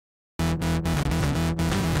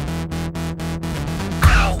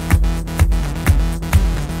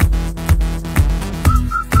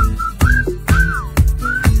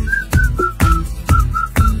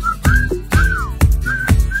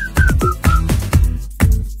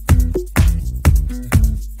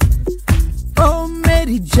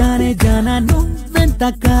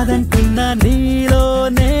నువ్వెంత కాదంటున్నా నీలో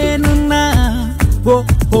నేనున్నా ఓ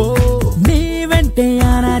ఓ నీ వెంటే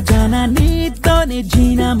ఆనా జానా నీతోనే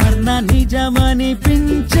జీనా మర్నా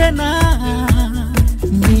నిజమనిపించనా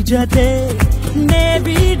నిజతే నే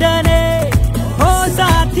వీడనే ఓ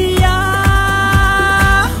సాథియా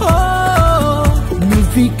ఓ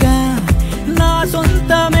నువ్విక నా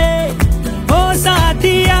సొంతమే ఓ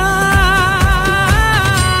సాథియా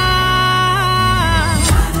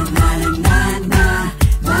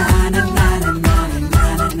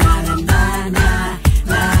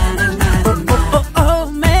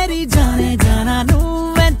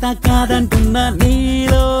కాదంటున్నా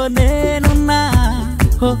నీలో నేనున్నా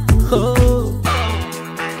హో హో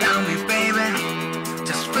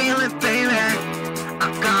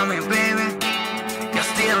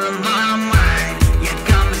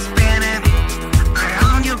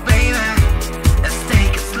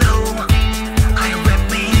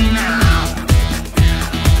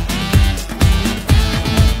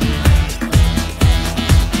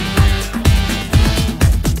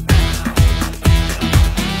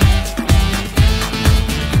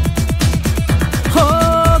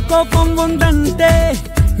కోపం ఉందంటే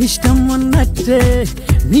ఇష్టం ఉన్నట్టే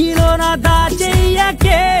నీలో నా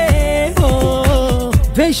దాచెయ్యకే ఓ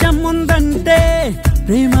ద్వేషం ఉందంటే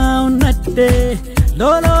ప్రేమ ఉన్నట్టే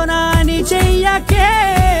లోలో నాని చెయ్యకే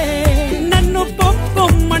నన్ను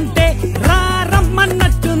పొమ్మంటే రా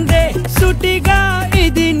రమ్మన్నట్టుందే సుటిగా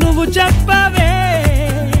ఇది నువ్వు చెప్పవే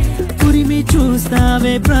పురిమి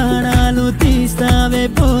చూస్తావే ప్రాణాలు తీస్తావే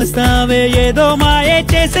పోస్తావే ఏదో మాయే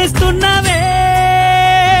చేసేస్తున్నావే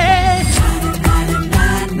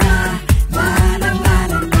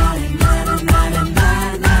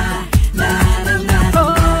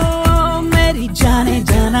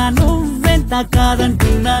జానా నువ్వెంత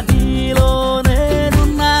కాదంటున్నా నీలో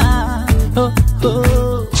నేనున్నా ఓ ఓ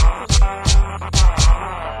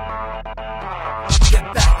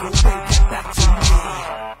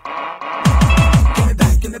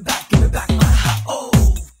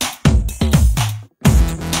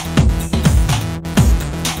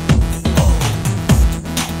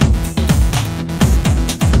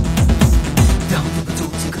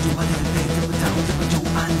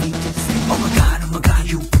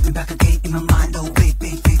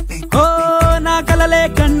కలలే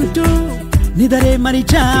కంటూ నిదరే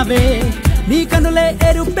మరిచావే నీ కనులే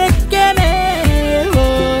ఎరుపెక్కేనే ఓ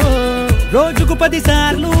రోజుకు 10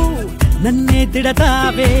 సార్లు నన్నే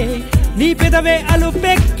తిడతావే నీ పెదవే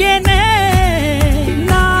అలుపెక్కేనే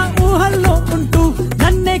నా ఊహల్లో ఉంటూ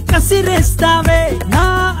నన్నే కసిరేస్తావే నా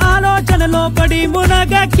ఆలోచనలో పడి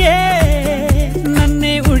మునగకే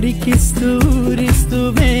నన్నే ఉడికిస్తూ ఊరిస్తూ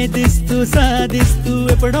వేధిస్తూ సాధిస్తూ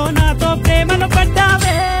ఎప్పుడో నాతో ప్రేమను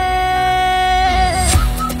పడ్డావే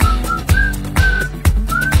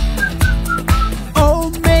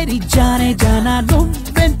జానే జానా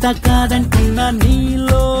నువ్వెంత కాదంటున్నా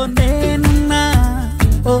నీలో నేనున్నా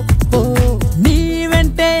ఓ